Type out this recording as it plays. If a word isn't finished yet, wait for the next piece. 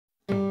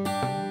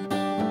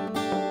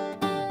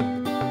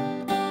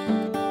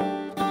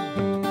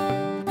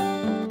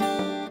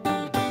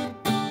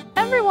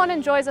everyone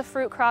enjoys a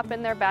fruit crop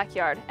in their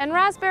backyard, and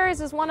raspberries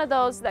is one of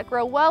those that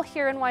grow well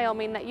here in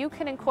Wyoming that you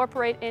can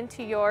incorporate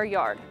into your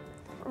yard.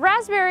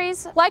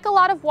 Raspberries like a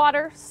lot of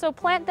water, so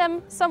plant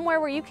them somewhere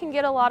where you can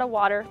get a lot of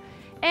water.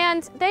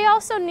 And they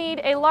also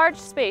need a large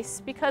space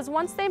because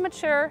once they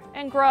mature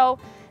and grow,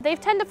 they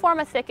tend to form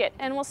a thicket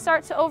and will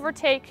start to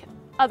overtake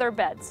other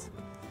beds.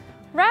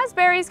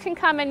 Raspberries can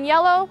come in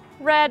yellow,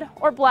 red,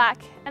 or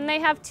black, and they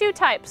have two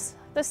types.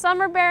 The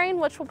summer bearing,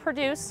 which will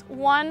produce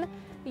one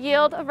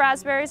yield of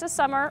raspberries a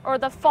summer, or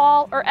the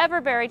fall or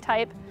everbearing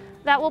type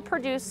that will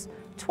produce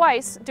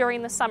twice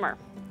during the summer.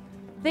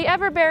 The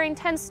everbearing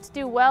tends to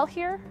do well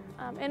here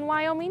in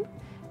Wyoming,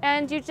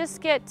 and you just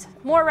get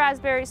more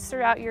raspberries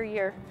throughout your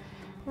year.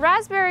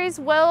 Raspberries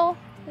will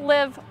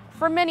live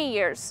for many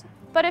years,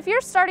 but if you're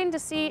starting to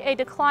see a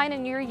decline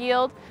in your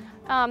yield,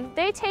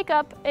 they take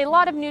up a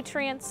lot of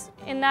nutrients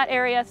in that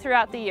area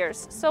throughout the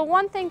years. So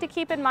one thing to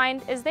keep in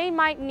mind is they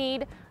might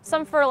need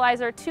some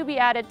fertilizer to be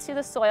added to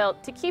the soil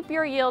to keep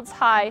your yields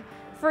high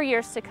for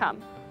years to come.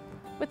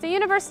 With the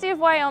University of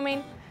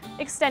Wyoming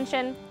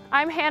Extension,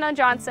 I'm Hannah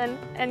Johnson,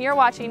 and you're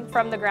watching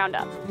From the Ground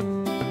Up.